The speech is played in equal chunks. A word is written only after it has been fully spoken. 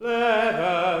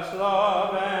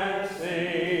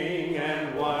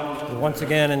once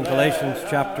again in Galatians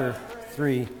chapter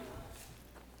 3.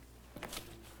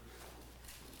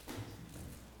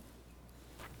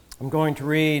 I'm going to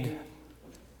read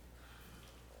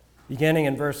beginning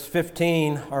in verse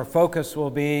 15. Our focus will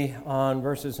be on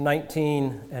verses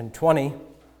 19 and 20.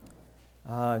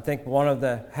 I think one of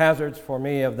the hazards for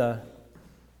me of the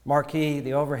marquee,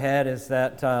 the overhead, is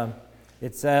that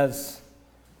it says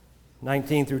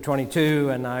 19 through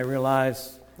 22, and I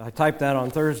realized I typed that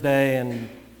on Thursday, and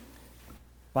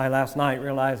by last night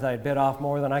realized I had bit off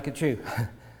more than I could chew.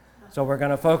 So we're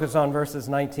going to focus on verses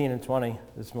 19 and 20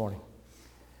 this morning.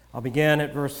 I'll begin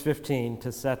at verse 15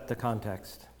 to set the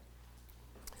context.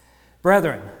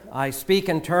 Brethren, I speak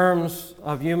in terms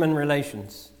of human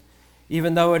relations.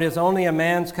 Even though it is only a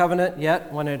man's covenant,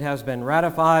 yet when it has been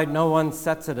ratified, no one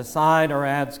sets it aside or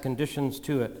adds conditions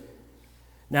to it.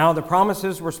 Now the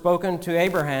promises were spoken to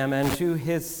Abraham and to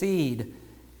his seed.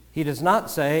 He does not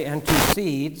say, and to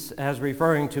seeds, as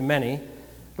referring to many,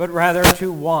 but rather to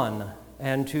one,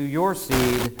 and to your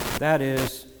seed, that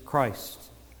is, Christ.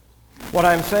 What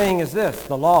I'm saying is this: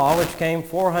 the law, which came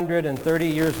 430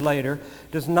 years later,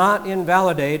 does not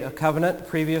invalidate a covenant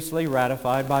previously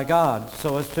ratified by God,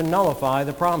 so as to nullify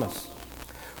the promise.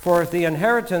 For if the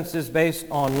inheritance is based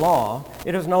on law,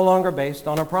 it is no longer based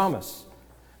on a promise.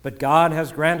 But God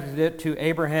has granted it to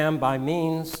Abraham by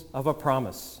means of a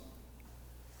promise.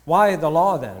 Why the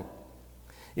law then?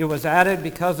 It was added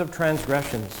because of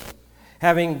transgressions,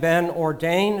 having been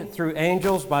ordained through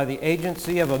angels by the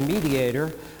agency of a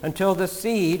mediator, until the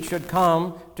seed should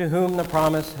come to whom the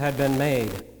promise had been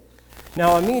made.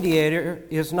 Now a mediator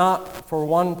is not for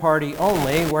one party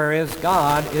only, whereas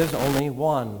God is only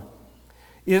one.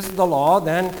 Is the law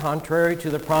then contrary to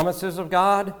the promises of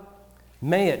God?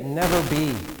 May it never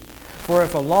be. For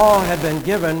if a law had been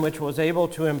given which was able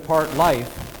to impart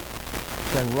life,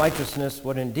 then righteousness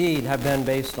would indeed have been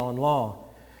based on law.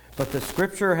 But the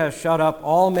Scripture has shut up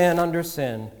all men under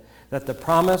sin, that the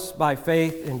promise by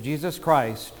faith in Jesus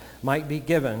Christ might be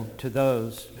given to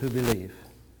those who believe.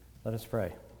 Let us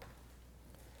pray.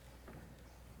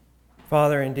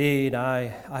 Father, indeed,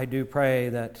 I do pray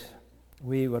that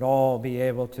we would all be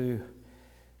able to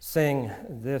sing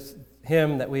this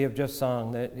hymn that we have just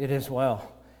sung, that it is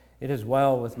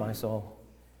well with my soul.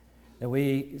 That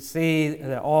we see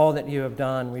that all that you have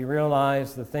done, we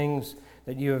realize the things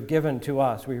that you have given to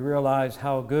us. We realize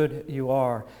how good you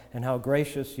are and how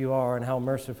gracious you are and how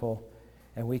merciful,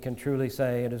 and we can truly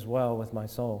say it is well with my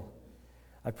soul.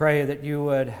 I pray that you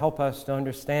would help us to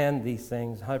understand these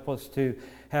things, help us to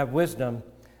have wisdom,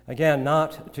 again,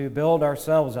 not to build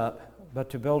ourselves up, but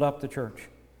to build up the church,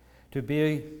 to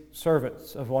be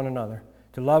servants of one another,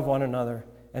 to love one another,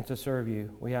 and to serve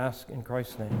you. We ask in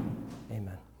Christ's name,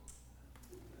 amen.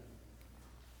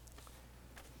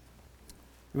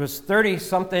 It was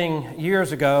 30-something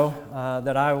years ago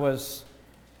that I was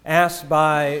asked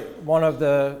by one of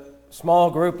the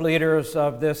small group leaders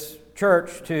of this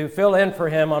church to fill in for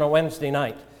him on a Wednesday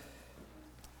night.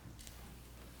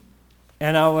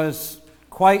 And I was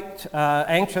quite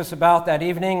anxious about that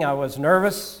evening. I was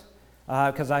nervous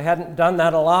because I hadn't done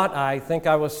that a lot. I think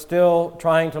I was still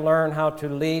trying to learn how to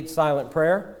lead silent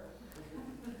prayer.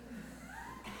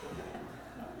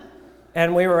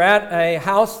 And we were at a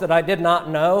house that I did not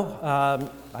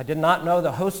know. I did not know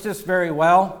the hostess very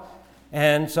well.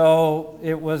 And so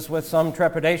it was with some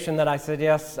trepidation that I said,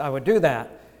 yes, I would do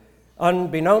that.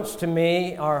 Unbeknownst to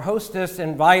me, our hostess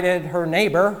invited her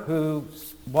neighbor, who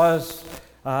was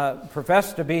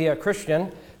professed to be a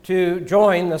Christian, to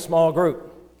join the small group.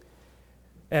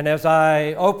 And as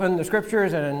I opened the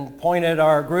scriptures and pointed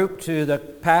our group to the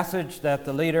passage that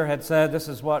the leader had said, this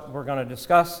is what we're going to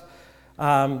discuss,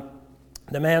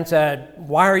 the man said,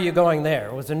 why are you going there?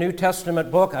 It was a New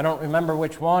Testament book. I don't remember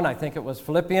which one. I think it was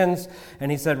Philippians.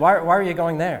 And he said, why are you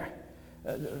going there?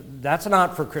 That's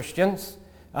not for Christians.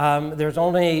 There's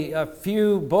only a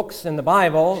few books in the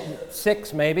Bible,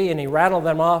 6 maybe, and he rattled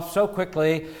them off so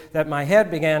quickly that my head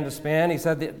began to spin. He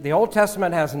said, the Old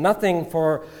Testament has nothing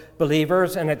for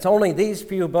believers, and it's only these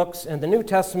few books in the New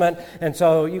Testament, and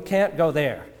so you can't go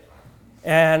there.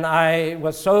 And I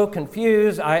was so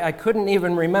confused, I couldn't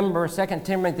even remember 2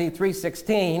 Timothy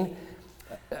 3:16.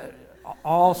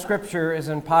 All Scripture is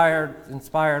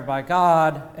inspired by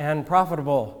God and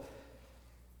profitable.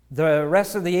 The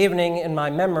rest of the evening in my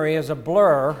memory is a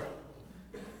blur,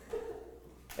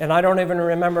 and I don't even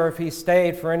remember if he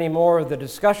stayed for any more of the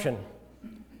discussion.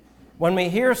 When we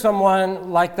hear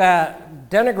someone like that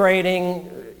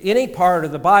denigrating any part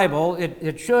of the Bible,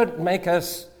 it should make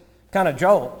us kind of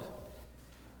jolt.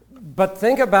 But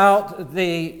think about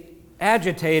the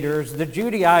agitators, the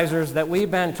Judaizers that we've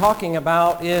been talking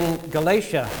about in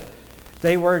Galatia.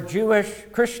 They were Jewish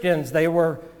Christians. They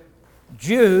were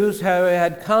Jews who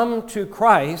had come to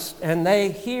Christ, and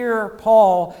they hear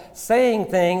Paul saying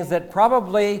things that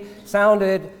probably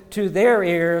sounded to their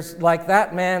ears like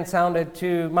that man sounded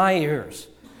to my ears.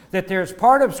 That there's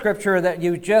part of Scripture that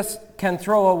you just can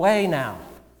throw away now.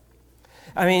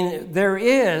 I mean, there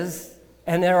is,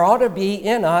 and there ought to be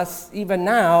in us even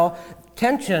now,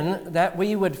 tension that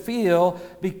we would feel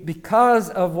because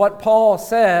of what Paul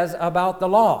says about the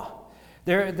law.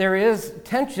 There is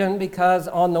tension because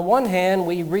on the one hand,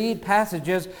 we read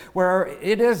passages where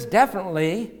it is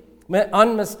definitely,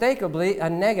 unmistakably, a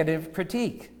negative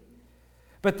critique.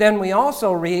 But then we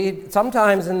also read,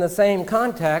 sometimes in the same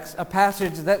context, a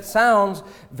passage that sounds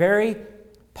very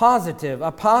positive,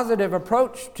 a positive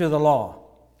approach to the law.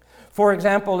 For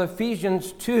example,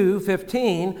 Ephesians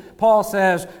 2:15, Paul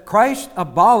says, Christ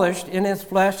abolished in his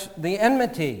flesh the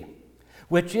enmity,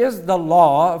 which is the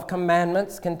law of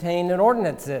commandments contained in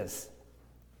ordinances.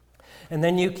 And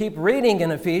then you keep reading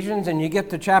in Ephesians and you get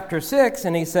to chapter 6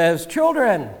 and he says,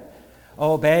 Children,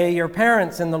 obey your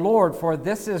parents in the Lord, for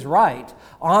this is right.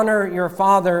 Honor your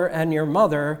father and your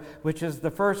mother, which is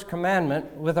the first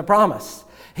commandment with a promise.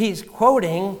 He's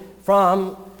quoting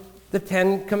from the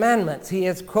Ten Commandments. He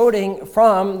is quoting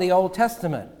from the Old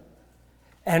Testament.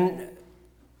 And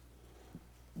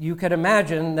you could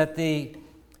imagine that the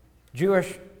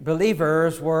Jewish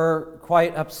believers were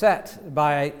quite upset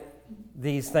by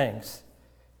these things.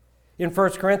 In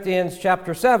 1 Corinthians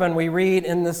chapter 7, we read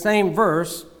in the same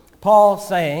verse, Paul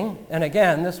saying, and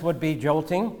again, this would be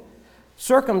jolting,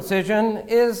 circumcision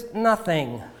is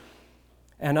nothing,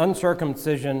 and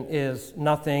uncircumcision is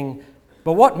nothing,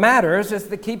 but what matters is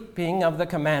the keeping of the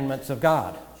commandments of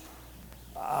God.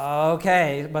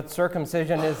 Okay, but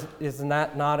circumcision is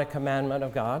that not a commandment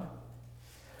of God?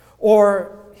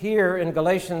 Or here in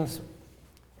Galatians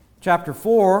chapter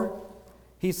 4,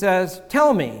 he says,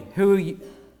 Tell me,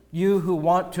 you who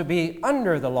want to be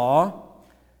under the law,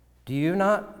 do you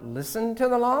not listen to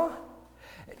the law?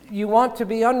 You want to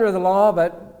be under the law,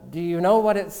 but do you know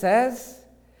what it says?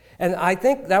 And I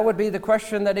think that would be the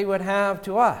question that he would have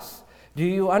to us. Do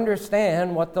you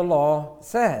understand what the law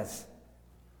says?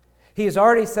 He's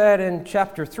already said in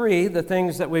chapter 3, the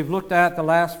things that we've looked at the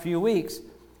last few weeks,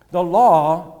 the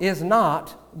law is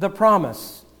not the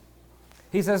promise.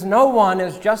 He says, no one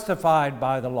is justified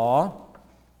by the law.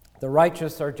 The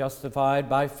righteous are justified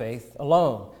by faith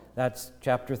alone. That's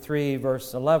chapter 3,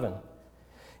 verse 11.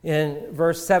 In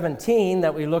verse 17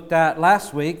 that we looked at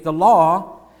last week, the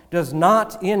law does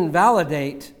not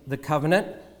invalidate the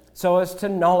covenant so as to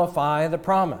nullify the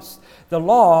promise. The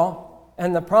law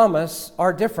and the promise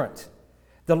are different.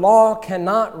 The law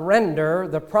cannot render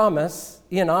the promise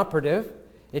inoperative.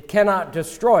 It cannot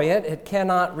destroy it. It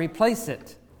cannot replace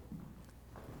it.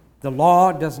 The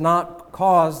law does not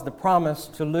cause the promise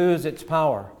to lose its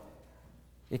power.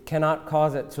 It cannot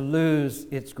cause it to lose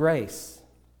its grace.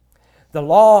 The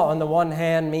law, on the one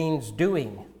hand, means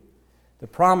doing. The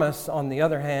promise, on the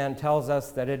other hand, tells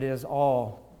us that it is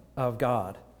all of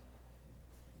God.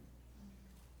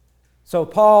 So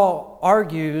Paul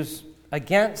argues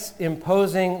against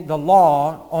imposing the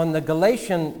law on the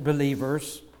Galatian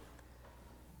believers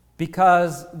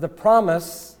because the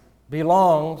promise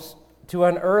belongs to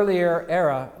an earlier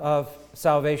era of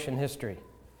salvation history.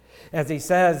 As he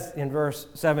says in verse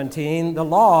 17, the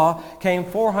law came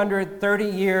 430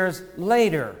 years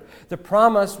later. The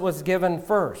promise was given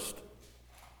first.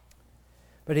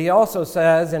 But he also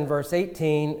says in verse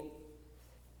 18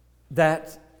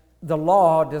 that the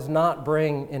law does not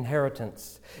bring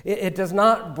inheritance. It does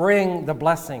not bring the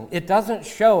blessing. It doesn't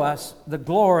show us the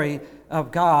glory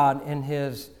of God in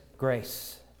His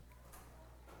grace.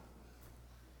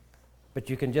 But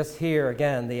you can just hear,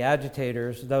 again, the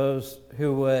agitators, those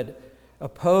who would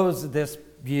oppose this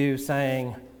view,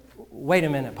 saying, wait a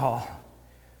minute, Paul.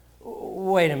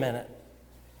 Wait a minute.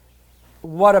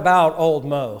 What about old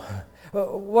Mo?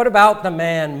 What about the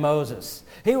man Moses?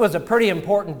 He was a pretty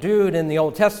important dude in the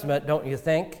Old Testament, don't you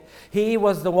think? He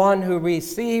was the one who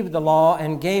received the law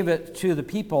and gave it to the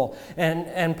people.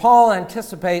 And Paul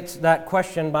anticipates that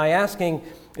question by asking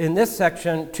in this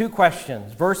section two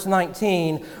questions. Verse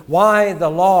 19, why the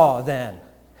law then?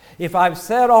 If I've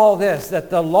said all this, that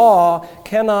the law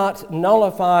cannot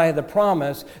nullify the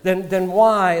promise, then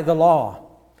why the law?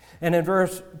 And in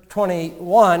verse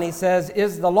 21, he says,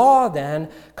 is the law then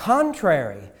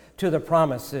contrary to the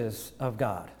promises of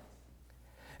God?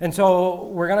 And so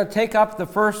we're going to take up the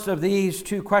first of these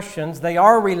two questions. They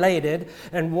are related,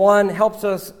 and one helps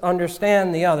us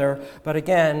understand the other. But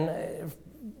again,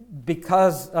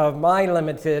 because of my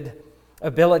limited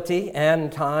ability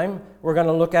and time, we're going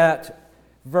to look at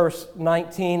verse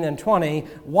 19 and 20,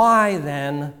 why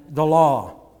then the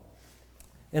law?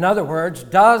 In other words,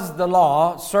 does the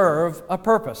law serve a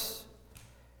purpose?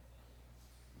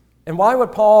 And why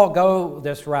would Paul go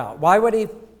this route? Why would he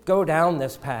go down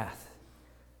this path?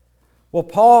 Well,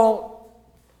 Paul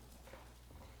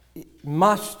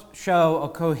must show a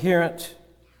coherent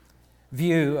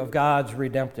view of God's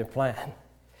redemptive plan.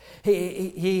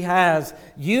 He has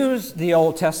used the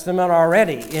Old Testament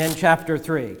already in chapter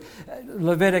 3,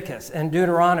 Leviticus and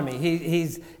Deuteronomy.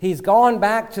 He's gone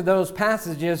back to those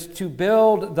passages to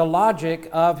build the logic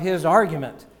of his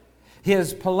argument,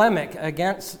 his polemic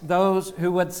against those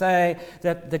who would say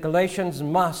that the Galatians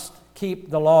must keep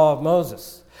the law of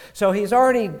Moses. So he's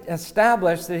already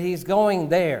established that he's going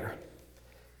there.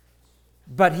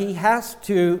 But he has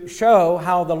to show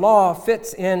how the law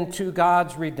fits into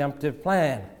God's redemptive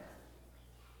plan.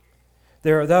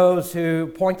 There are those who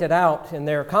pointed out in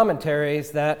their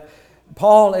commentaries that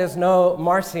Paul is no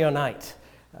Marcionite.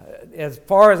 As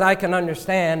far as I can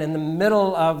understand, in the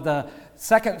middle of the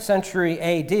 2nd century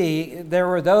A.D., there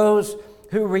were those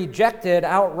who rejected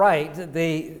outright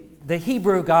the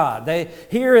Hebrew God.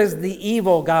 Here is the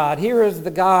evil God. Here is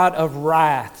the God of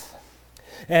wrath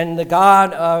and the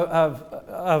God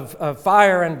of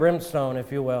fire and brimstone,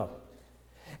 if you will.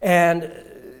 And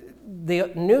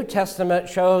the New Testament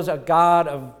shows a God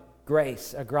of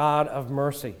grace, a God of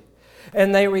mercy.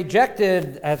 And they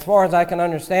rejected, as far as I can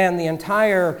understand, the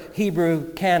entire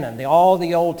Hebrew canon, all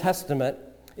the Old Testament,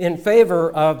 in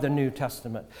favor of the New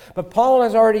Testament. But Paul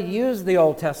has already used the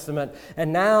Old Testament,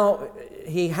 and now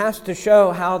he has to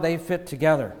show how they fit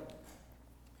together.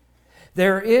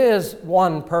 There is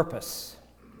one purpose.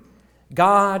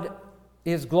 God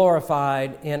is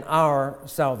glorified in our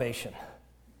salvation.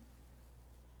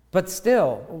 But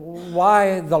still,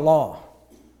 why the law?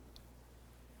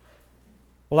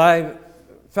 Well, I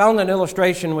found an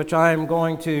illustration which I am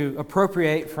going to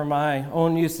appropriate for my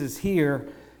own uses here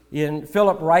in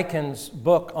Philip Ryken's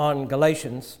book on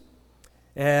Galatians.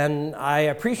 And I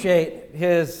appreciate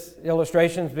his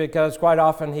illustrations because quite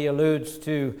often he alludes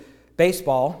to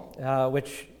baseball,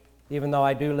 which, even though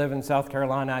I do live in South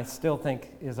Carolina, I still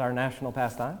think is our national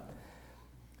pastime.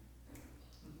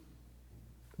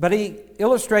 But he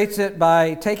illustrates it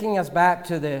by taking us back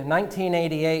to the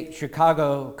 1988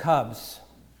 Chicago Cubs.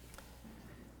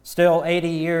 Still 80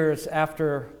 years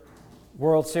after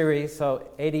World Series, so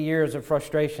 80 years of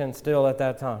frustration still at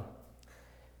that time.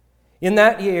 In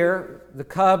that year, the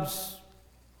Cubs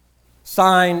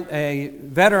signed a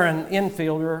veteran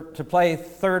infielder to play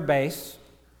third base,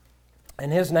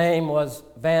 and his name was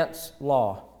Vance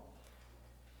Law.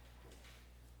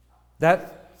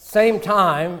 That same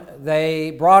time, they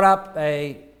brought up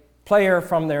a player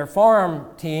from their farm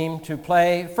team to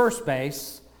play first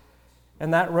base,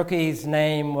 and that rookie's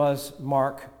name was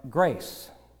Mark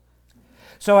Grace.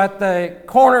 So at the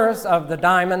corners of the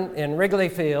diamond in Wrigley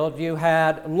Field, you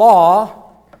had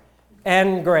Law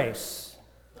and Grace.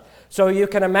 So you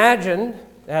can imagine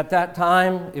at that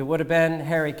time it would have been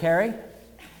Harry Carey,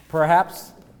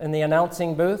 perhaps in the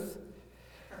announcing booth.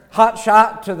 Hot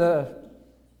shot to the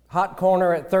hot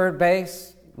corner at third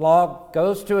base. Law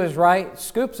goes to his right,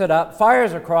 scoops it up,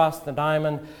 fires across the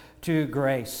diamond to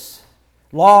Grace.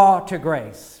 Law to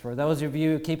Grace. For those of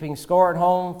you keeping score at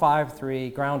home,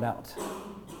 5-3 ground out.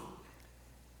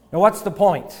 Now what's the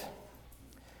point?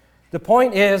 The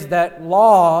point is that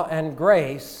Law and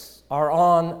Grace are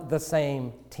on the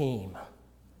same team,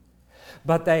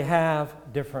 but they have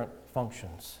different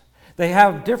functions. They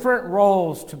have different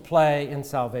roles to play in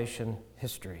salvation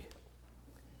history.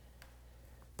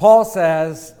 Paul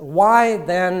says, why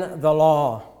then the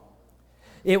law?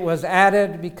 It was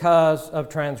added because of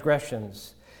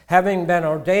transgressions, having been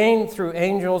ordained through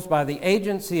angels by the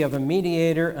agency of a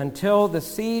mediator until the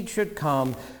seed should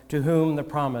come to whom the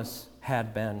promise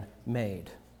had been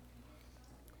made.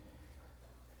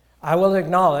 I will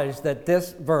acknowledge that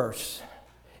this verse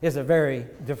is a very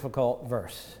difficult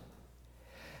verse.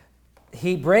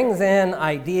 He brings in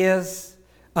ideas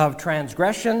of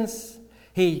transgressions.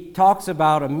 He talks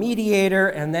about a mediator,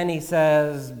 and then he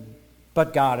says,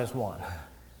 but God is one.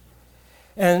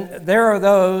 And there are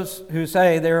those who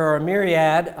say there are a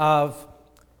myriad of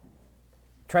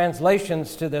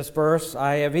translations to this verse.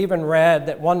 I have even read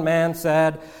that one man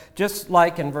said, just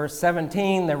like in verse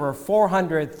 17, there were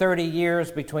 430 years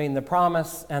between the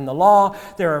promise and the law,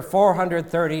 there are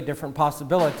 430 different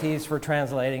possibilities for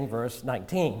translating verse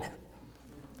 19.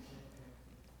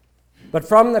 But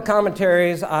from the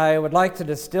commentaries, I would like to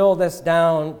distill this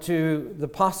down to the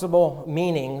possible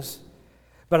meanings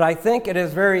But I think it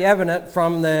is very evident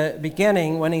from the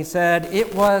beginning when he said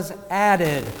it was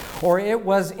added or it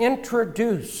was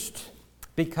introduced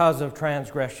because of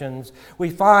transgressions. We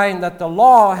find that the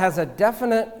law has a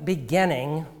definite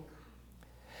beginning,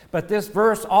 but this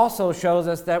verse also shows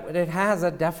us that it has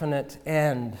a definite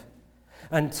end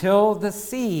until the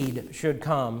seed should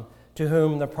come to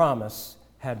whom the promise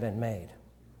had been made.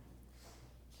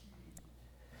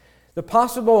 The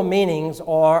possible meanings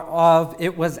are of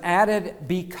it was added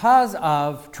because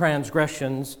of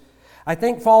transgressions, I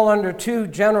think fall under two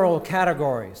general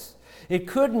categories. It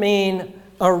could mean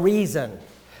a reason,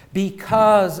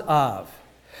 because of.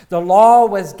 The law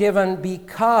was given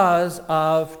because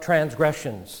of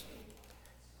transgressions.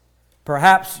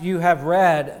 Perhaps you have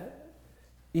read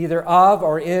either of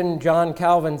or in John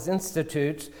Calvin's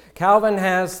Institutes. Calvin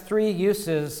has three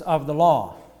uses of the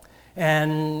law.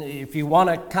 And if you want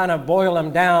to kind of boil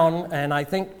them down, and I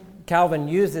think Calvin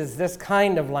uses this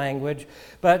kind of language,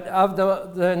 but of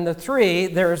the three,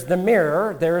 there's the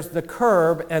mirror, there's the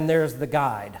curb, and there's the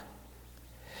guide.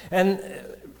 And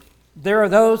there are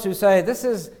those who say this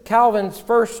is Calvin's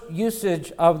first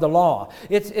usage of the law.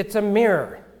 It's a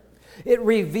mirror. It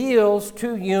reveals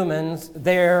to humans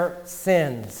their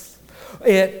sins.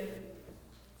 It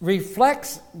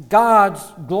reflects God's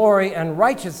glory and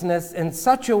righteousness in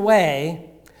such a way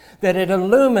that it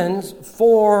illumines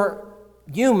for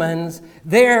humans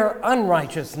their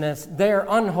unrighteousness, their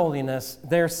unholiness,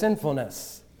 their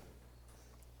sinfulness.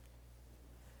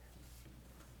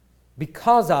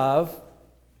 Because of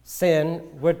sin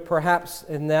would perhaps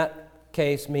in that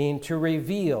case mean to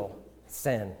reveal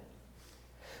sin.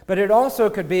 But it also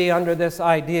could be under this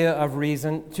idea of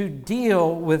reason to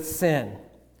deal with sin.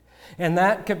 And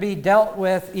that could be dealt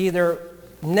with either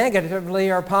negatively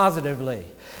or positively.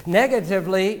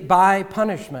 Negatively by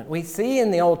punishment. We see in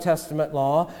the Old Testament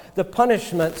law the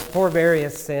punishments for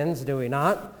various sins, do we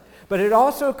not? But it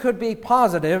also could be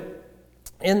positive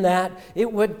in that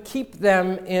it would keep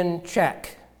them in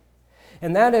check.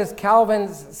 And that is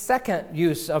Calvin's second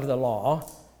use of the law,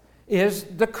 is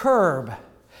the curb.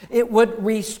 It would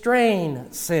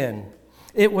restrain sin.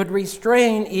 It would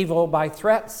restrain evil by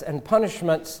threats and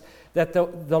punishments that the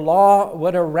law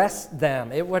would arrest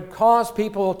them. It would cause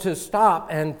people to stop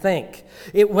and think.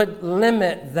 It would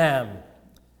limit them.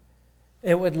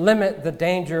 It would limit the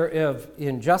danger of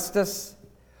injustice,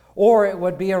 or it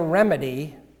would be a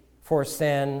remedy for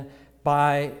sin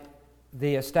by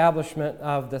the establishment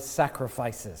of the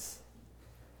sacrifices.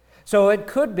 So it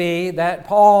could be that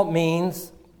Paul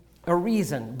means a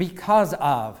reason, because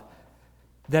of,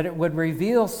 that it would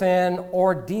reveal sin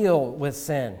or deal with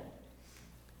sin.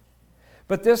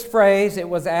 But this phrase, it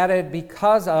was added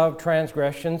because of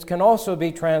transgressions, can also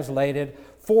be translated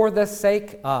for the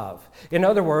sake of. In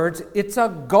other words, it's a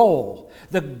goal.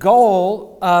 The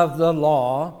goal of the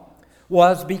law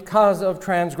was because of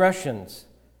transgressions,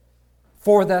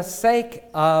 for the sake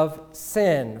of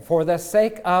sin, for the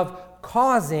sake of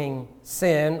causing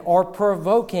sin or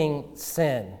provoking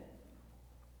sin.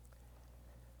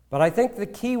 But I think the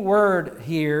key word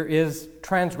here is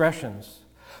transgressions.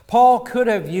 Paul could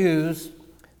have used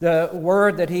the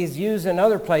word that he's used in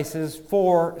other places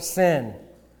for sin,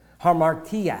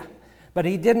 hamartia, but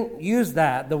he didn't use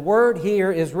that. The word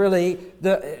here is really,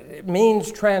 it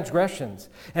means transgressions.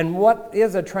 And what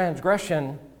is a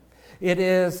transgression? It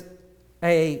is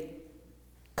a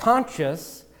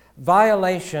conscious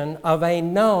violation of a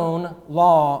known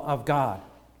law of God.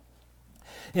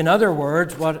 In other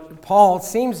words, what Paul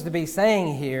seems to be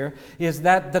saying here is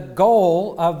that the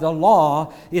goal of the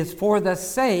law is for the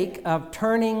sake of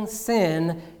turning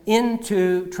sin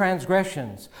into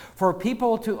transgressions, for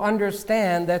people to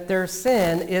understand that their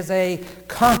sin is a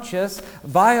conscious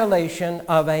violation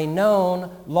of a known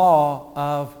law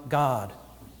of God.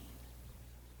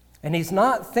 And he's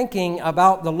not thinking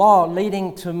about the law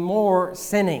leading to more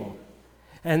sinning.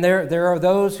 And there are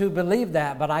those who believe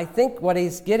that, but I think what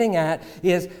he's getting at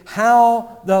is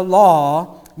how the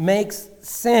law makes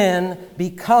sin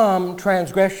become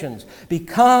transgressions,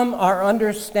 become our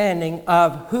understanding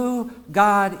of who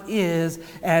God is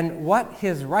and what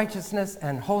his righteousness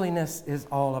and holiness is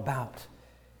all about.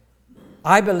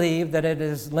 I believe that it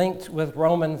is linked with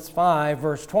Romans 5,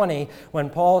 verse 20, when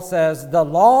Paul says, the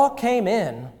law came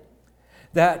in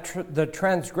that the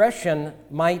transgression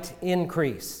might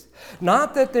increase.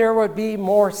 Not that there would be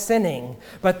more sinning,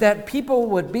 but that people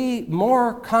would be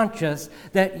more conscious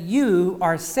that you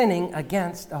are sinning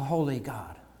against a holy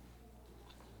God.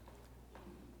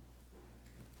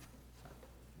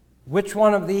 Which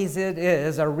one of these it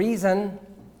is, a reason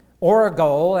or a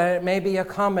goal, and it may be a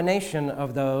combination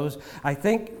of those, I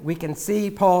think we can see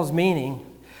Paul's meaning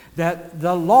that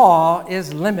the law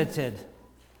is limited.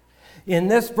 In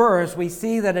this verse, we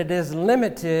see that it is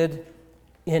limited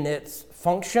in its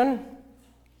function.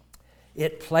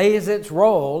 It plays its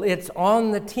role. It's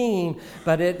on the team,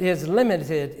 but it is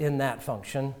limited in that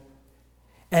function.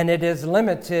 And it is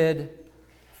limited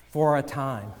for a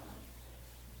time,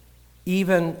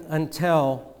 even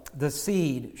until the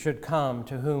seed should come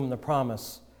to whom the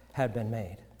promise had been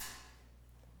made.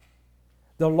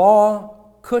 The law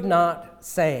could not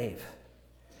save,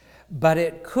 but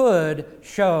it could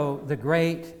show the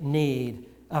great need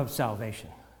of salvation.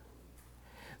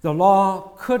 The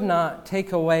law could not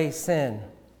take away sin,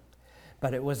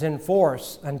 but it was in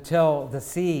force until the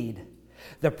seed,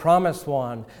 the promised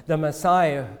one, the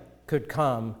Messiah, could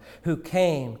come, who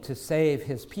came to save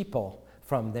his people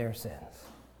from their sins.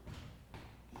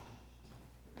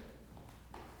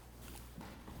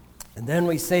 And then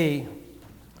we see,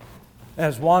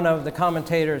 as one of the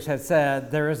commentators has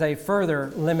said, there is a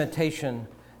further limitation,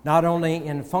 not only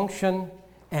in function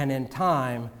and in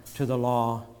time to the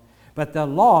law, but the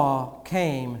law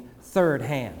came third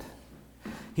hand.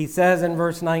 He says in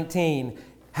verse 19,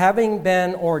 having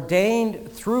been ordained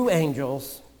through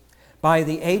angels by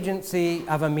the agency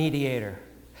of a mediator.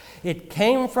 It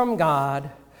came from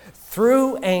God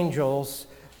through angels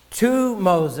to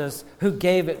Moses, who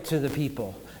gave it to the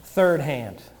people, third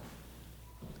hand.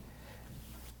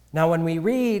 Now, when we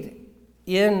read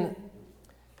in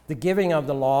the giving of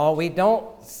the law, we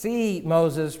don't see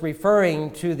Moses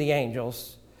referring to the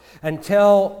angels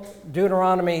until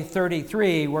Deuteronomy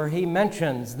 33, where he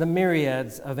mentions the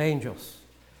myriads of angels.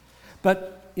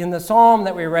 But in the psalm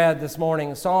that we read this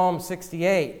morning, Psalm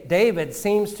 68, David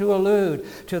seems to allude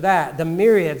to that, the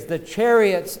myriads, the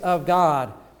chariots of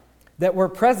God that were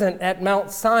present at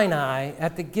Mount Sinai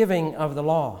at the giving of the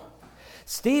law.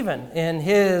 Stephen, in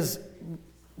his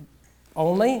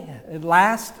only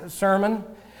last sermon,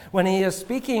 when he is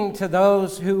speaking to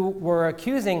those who were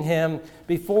accusing him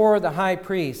before the high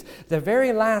priest, the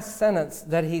very last sentence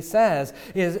that he says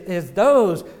is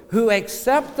those who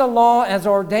accept the law as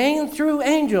ordained through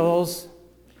angels,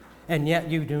 and yet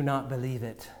you do not believe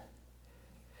it.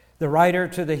 The writer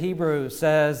to the Hebrews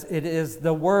says it is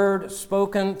the word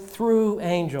spoken through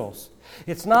angels.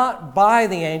 It's not by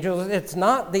the angels. It's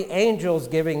not the angels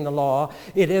giving the law.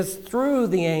 It is through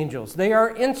the angels. They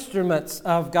are instruments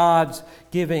of God's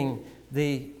giving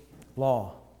the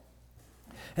law.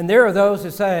 And there are those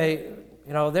who say,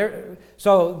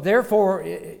 so therefore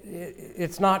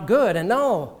it's not good. And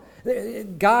no,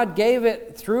 God gave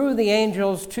it through the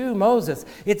angels to Moses.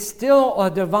 It's still a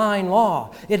divine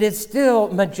law. It is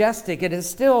still majestic. It is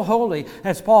still holy.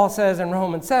 As Paul says in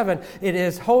Romans 7, it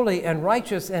is holy and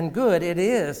righteous and good. It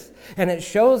is. And it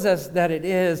shows us that it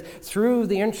is through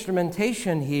the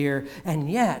instrumentation here. And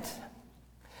yet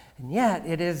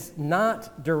it is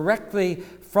not directly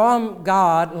from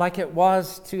God like it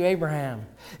was to Abraham.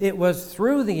 It was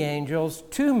through the angels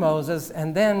to Moses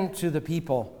and then to the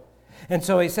people. And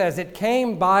so he says, it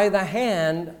came by the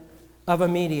hand of a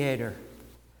mediator.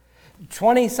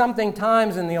 20-something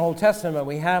times in the Old Testament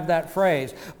we have that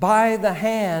phrase, by the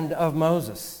hand of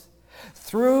Moses,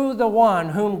 through the one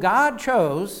whom God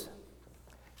chose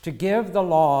to give the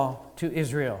law to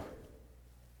Israel.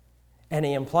 And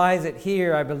he implies it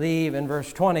here, I believe, in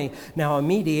verse 20. Now, a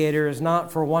mediator is not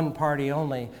for one party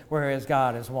only, whereas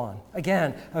God is one.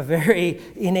 Again, a very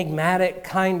enigmatic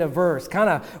kind of verse. Kind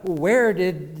of, where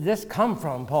did this come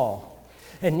from, Paul?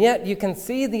 And yet, you can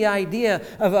see the idea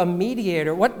of a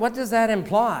mediator. What does that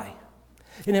imply?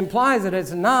 It implies that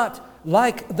it's not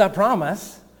like the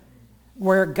promise,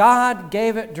 where God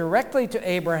gave it directly to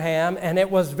Abraham, and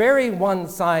it was very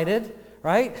one-sided.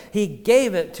 Right? He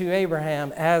gave it to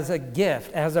Abraham as a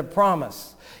gift, as a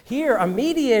promise. Here, a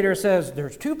mediator says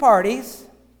there's two parties,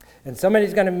 and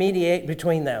somebody's going to mediate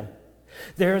between them.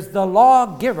 There's the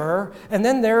lawgiver, and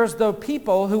then there's the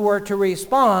people who were to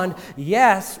respond,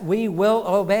 yes, we will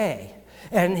obey.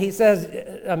 And he says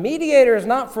a mediator is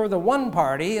not for the one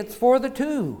party, it's for the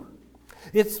two.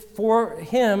 It's for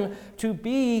him to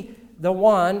be the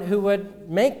one who would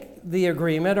make the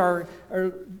agreement or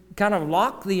kind of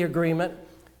lock the agreement,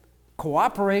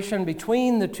 cooperation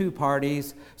between the two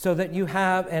parties so that you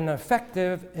have an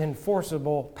effective,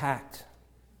 enforceable pact.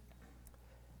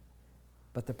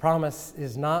 But the promise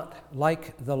is not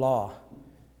like the law.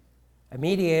 A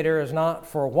mediator is not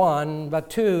for one, but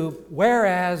two,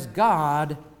 whereas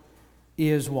God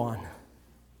is one.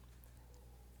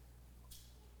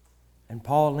 And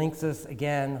Paul links us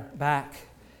again back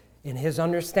in his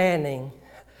understanding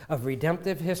of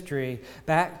redemptive history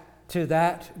back to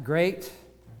that great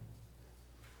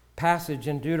passage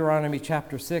in Deuteronomy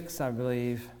chapter 6, I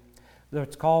believe,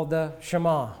 It's called the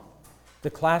Shema, the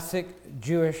classic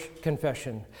Jewish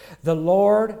confession. The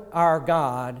Lord our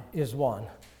God is one.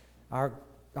 Our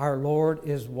Lord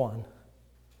is one.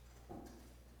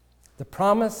 The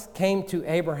promise came to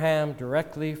Abraham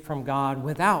directly from God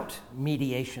without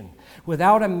mediation,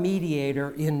 without a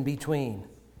mediator in between.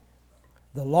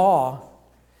 The law,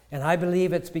 and I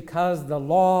believe it's because the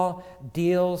law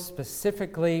deals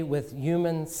specifically with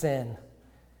human sin.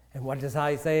 And what does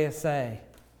Isaiah say?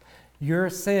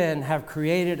 Your sin have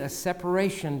created a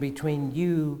separation between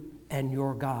you and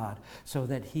your God, so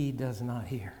that he does not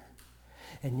hear.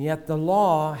 And yet the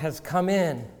law has come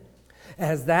in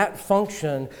as that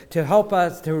function to help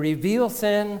us to reveal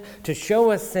sin, to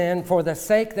show us sin, for the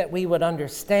sake that we would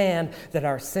understand that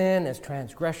our sin is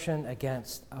transgression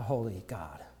against a holy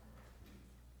God.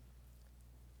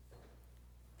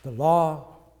 The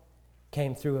law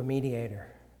came through a mediator.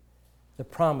 The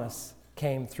promise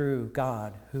came through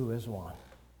God, who is one.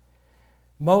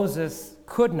 Moses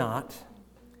could not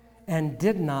and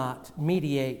did not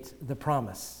mediate the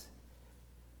promise.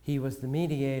 He was the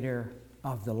mediator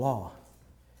of the law.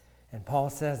 And Paul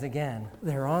says again,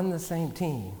 they're on the same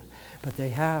team, but they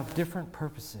have different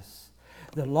purposes.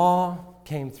 The law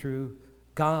came through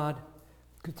God,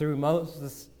 through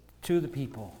Moses to the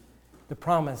people. The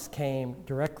promise came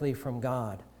directly from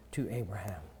God to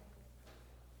Abraham.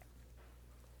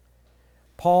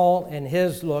 Paul, in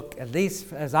his look, at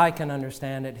least as I can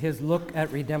understand it, his look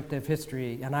at redemptive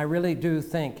history, and I really do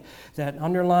think that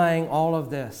underlying all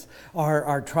of this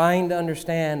are trying to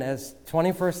understand, as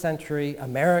 21st century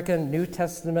American New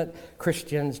Testament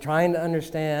Christians, trying to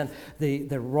understand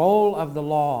the role of the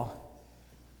law.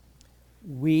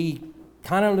 We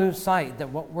kind of lose sight that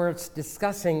what we're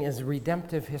discussing is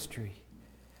redemptive history,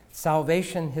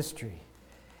 salvation history.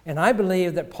 And I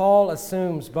believe that Paul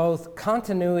assumes both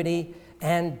continuity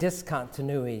and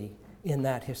discontinuity in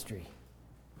that history.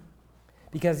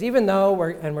 Because even though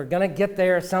we're going to get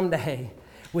there someday,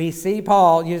 we see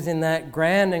Paul using that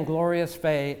grand and glorious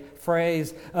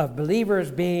phrase of believers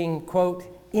being, quote,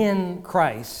 in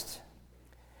Christ.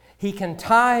 He can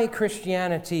tie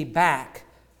Christianity back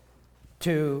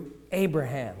to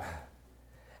Abraham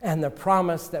and the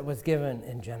promise that was given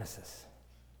in Genesis.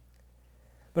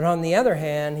 But on the other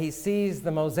hand, he sees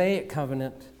the Mosaic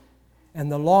covenant and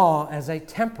the law as a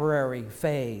temporary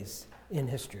phase in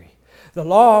history. The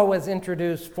law was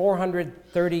introduced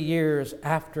 430 years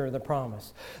after the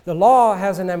promise. The law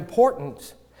has an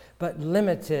important but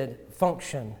limited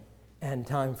function and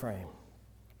time frame.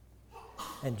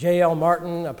 And J.L.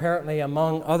 Martin, apparently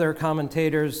among other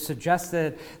commentators,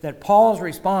 suggested that Paul's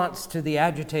response to the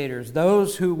agitators,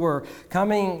 those who were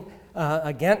coming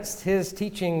against his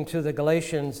teaching to the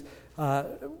Galatians,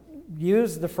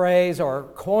 used the phrase, or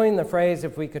coined the phrase,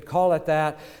 if we could call it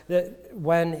that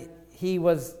when he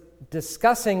was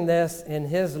discussing this in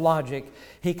his logic,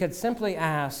 he could simply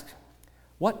ask,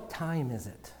 what time is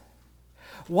it?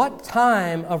 What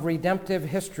time of redemptive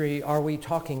history are we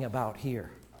talking about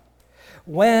here?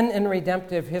 When in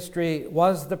redemptive history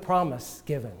was the promise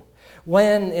given?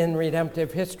 When in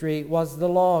redemptive history was the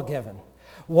law given?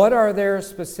 What are their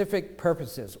specific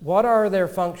purposes? What are their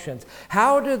functions?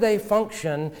 How do they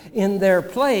function in their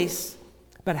place,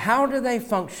 but how do they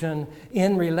function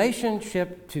in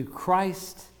relationship to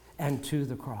Christ and to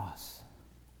the cross?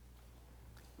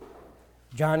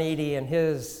 John Eadie, in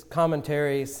his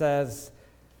commentary, says,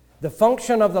 the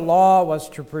function of the law was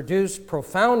to produce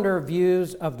profounder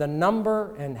views of the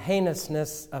number and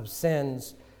heinousness of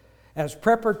sins as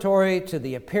preparatory to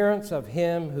the appearance of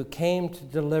him who came to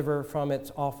deliver from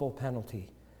its awful penalty,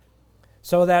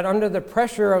 so that under the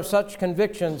pressure of such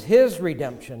convictions, his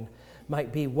redemption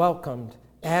might be welcomed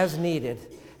as needed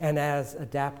and as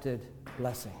adapted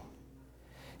blessing.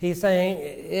 He's saying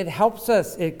it helps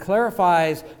us, it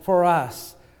clarifies for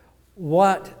us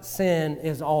what sin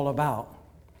is all about,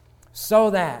 so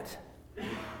that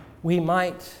we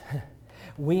might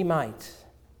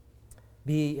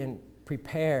be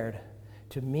prepared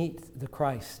to meet the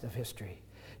Christ of history,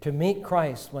 to meet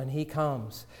Christ when he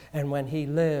comes and when he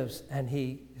lives and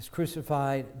he is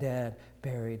crucified, dead,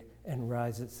 buried, and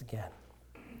rises again.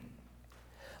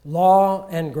 Law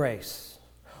and grace,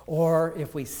 or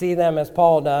if we see them as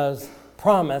Paul does,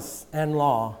 promise and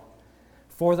law.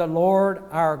 For the Lord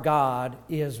our God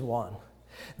is one.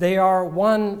 They are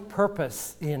one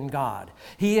purpose in God.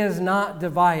 He is not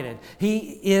divided.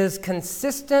 He is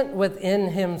consistent within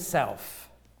himself.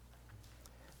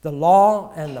 The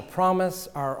law and the promise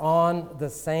are on the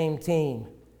same team,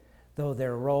 though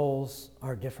their roles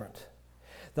are different.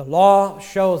 The law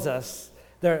shows us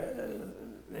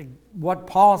What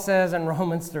Paul says in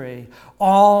Romans 3,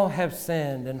 all have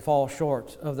sinned and fall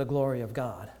short of the glory of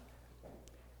God.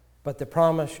 But the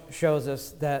promise shows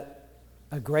us that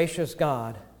a gracious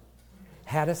God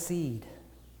had a seed.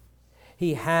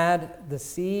 He had the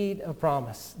seed of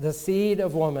promise, the seed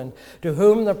of woman, to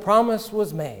whom the promise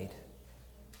was made.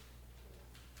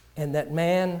 And that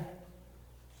man,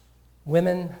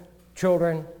 women,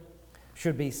 children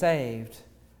should be saved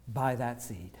by that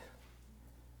seed.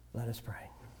 Let us pray.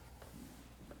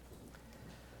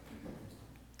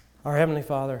 Our Heavenly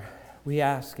Father, we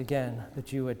ask again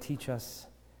that you would teach us,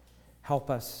 help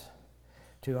us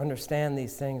to understand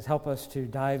these things, help us to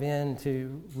dive in,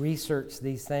 to research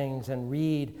these things and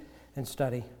read and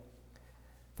study.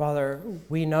 Father,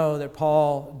 we know that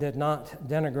Paul did not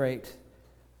denigrate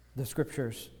the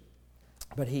Scriptures,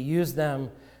 but he used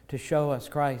them to show us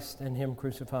Christ and Him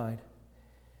crucified.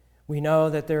 We know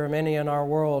that there are many in our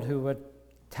world who would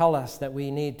tell us that we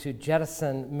need to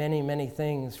jettison many, many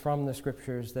things from the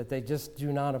Scriptures, that they just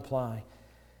do not apply.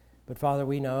 But Father,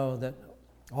 we know that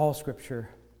all Scripture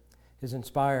is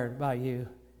inspired by you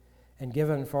and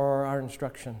given for our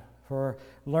instruction, for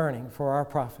learning, for our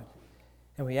profit.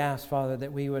 And we ask, Father,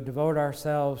 that we would devote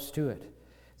ourselves to it,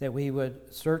 that we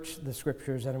would search the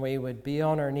Scriptures and we would be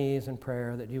on our knees in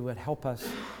prayer, that you would help us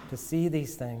to see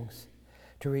these things,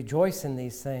 to rejoice in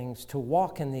these things, to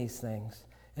walk in these things,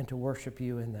 and to worship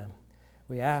you in them.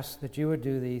 We ask that you would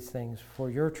do these things for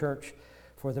your church,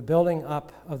 for the building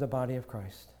up of the body of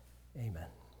Christ. Amen.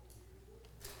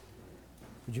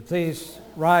 Would you please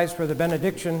rise for the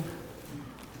benediction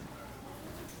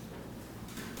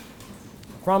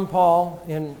from Paul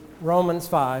in Romans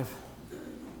 5.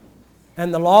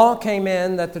 And the law came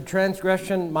in that the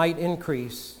transgression might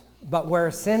increase, but where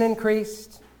sin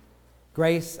increased,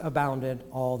 grace abounded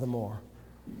all the more.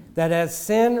 That as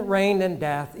sin reigned in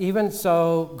death, even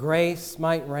so grace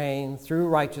might reign through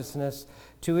righteousness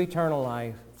to eternal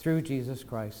life through Jesus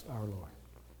Christ our Lord.